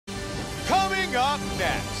Up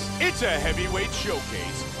next, it's a heavyweight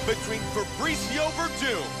showcase between Fabricio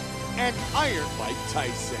Werdum and Iron Mike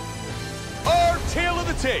Tyson. Our tale of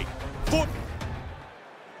the tape for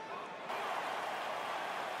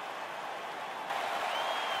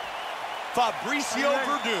Fabricio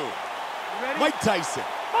Werdum, Mike Tyson,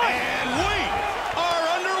 and we are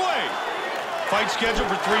underway. Fight scheduled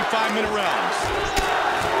for 3 5-minute rounds.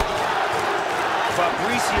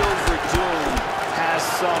 Fabricio Werdum has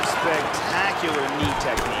some spectacular knee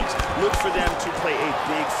techniques. Look for them to play a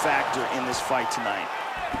big factor in this fight tonight.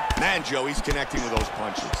 Man, Joe, he's connecting with those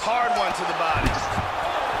punches. Hard one to the body.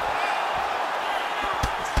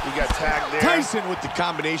 He got tagged there. Tyson with the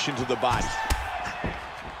combination to the body.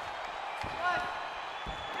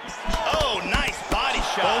 Oh, nice body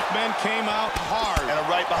shot. Both men came out hard. And a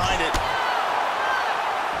right behind it.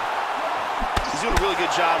 He's doing a really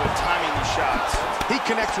good job of timing these shots. He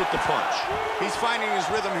connects with the punch. He's finding his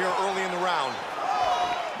rhythm here early in the round.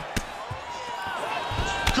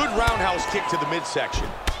 Good roundhouse kick to the midsection.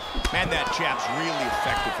 Man, that jab's really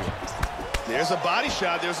effective here. There's a body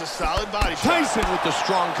shot. There's a solid body shot. Tyson with the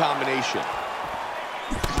strong combination.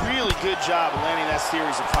 Really good job of landing that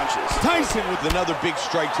series of punches. Tyson with another big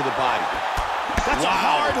strike to the body. That's a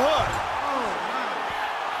hard hook.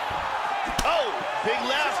 Oh, big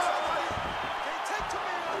left.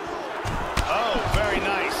 Oh, very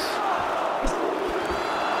nice.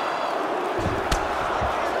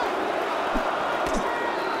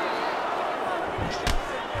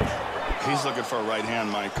 He's looking for a right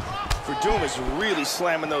hand, Mike. Werdum is really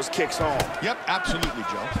slamming those kicks home. Yep, absolutely,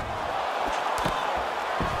 Joe.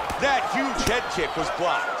 That huge head kick was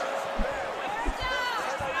blocked.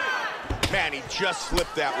 Man, he just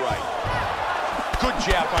slipped that right. Good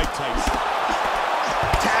jab by Tyson.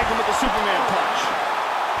 Tagged him with the Superman punch.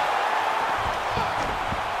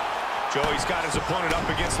 Joey's got his opponent up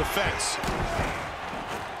against the fence.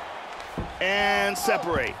 And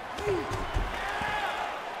separate.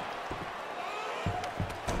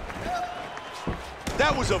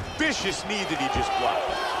 That was a vicious knee that he just blocked.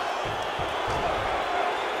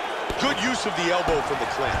 Good use of the elbow from the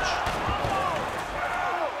clinch.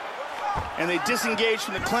 And they disengage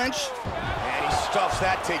from the clinch. And he stuffs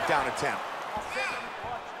that takedown attempt.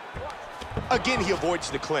 Again, he avoids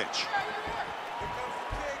the clinch.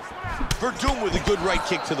 Werdum with a good right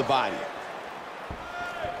kick to the body.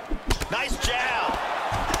 Nice jab.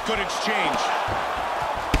 Good exchange.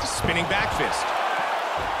 Spinning back fist.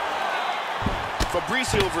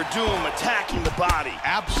 Fabricio Werdum attacking the body.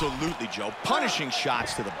 Absolutely, Joe. Punishing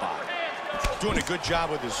shots to the body. Doing a good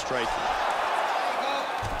job with his striking.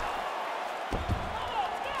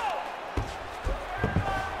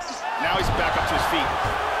 Now he's back up to his feet.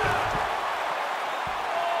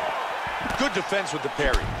 Good defense with the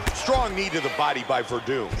parry. Strong knee to the body by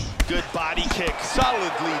Werdum. Good body kick.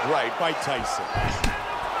 Solid lead right by Tyson.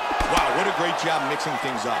 Wow, what a great job mixing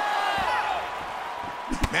things up.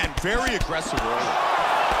 Man, very aggressive early.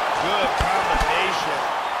 Good combination.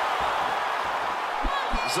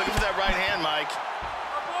 He's looking for that right hand, Mike.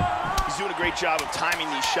 He's doing a great job of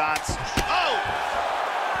timing these shots. Oh!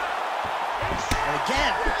 And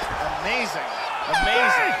again, amazing.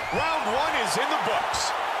 Amazing. Round one is in the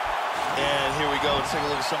books. And here we go. Let's take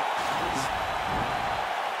a look at some.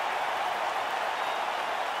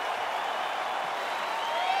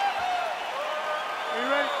 Are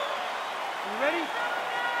you ready? Are you ready?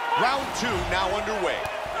 Round two now underway.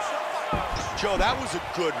 Joe, that was a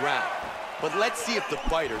good round. But let's see if the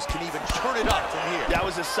fighters can even turn it up from here. That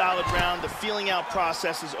was a solid round. The feeling out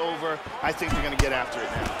process is over. I think they're going to get after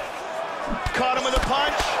it now. Caught him with a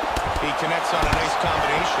punch. He connects on a nice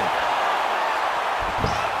combination.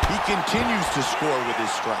 He continues to score with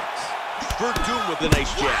his strikes. Werdum with a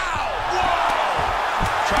nice jab. Whoa!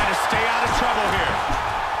 Trying to stay out of trouble here.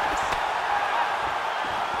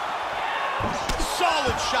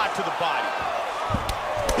 Solid shot to the body.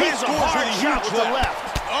 Here's a hard shot with the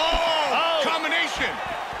left. Oh, combination.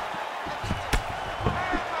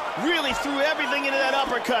 Really threw everything into that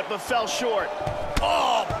uppercut, but fell short.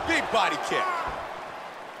 Oh, big body kick.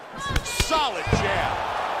 Solid jab.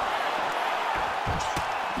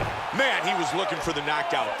 Man, he was looking for the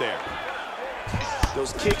knockout there.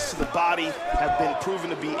 Those kicks to the body have been proven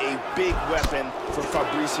to be a big weapon for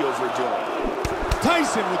Fabricio Werdum.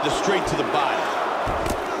 Tyson with the straight to the body.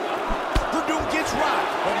 Werdum gets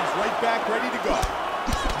rocked, but he's right back ready to go.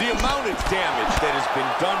 The amount of damage that has been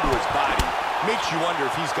done to his body makes you wonder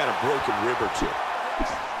if he's got a broken rib or two.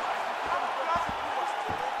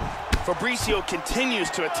 Fabricio continues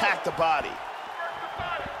to attack the body.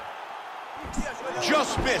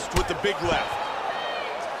 Just missed with the big left.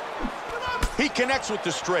 He connects with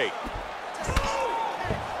the straight.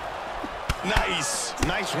 Nice.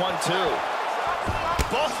 Nice one, too.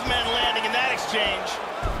 Both men landing in that exchange.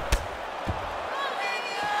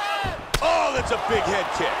 Oh, that's a big head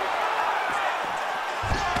kick.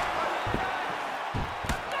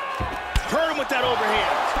 Hurt him with that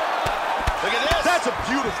overhand. Look at this. That's a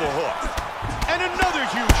beautiful hook. And another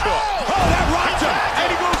huge hook. Oh, that rocked him. And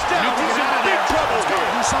he goes down. He's in big trouble here.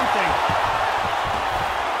 Do something.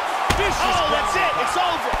 Oh, that's it. It's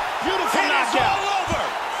over. Beautiful knockout. It's all over.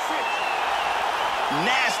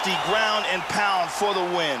 Nasty ground and pound for the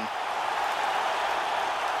win.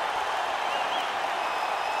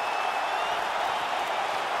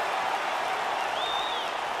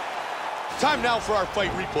 Time now for our fight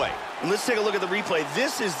replay. And let's take a look at the replay.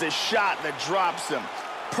 This is the shot that drops him.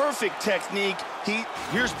 Perfect technique.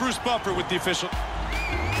 Here's Bruce Buffer with the official.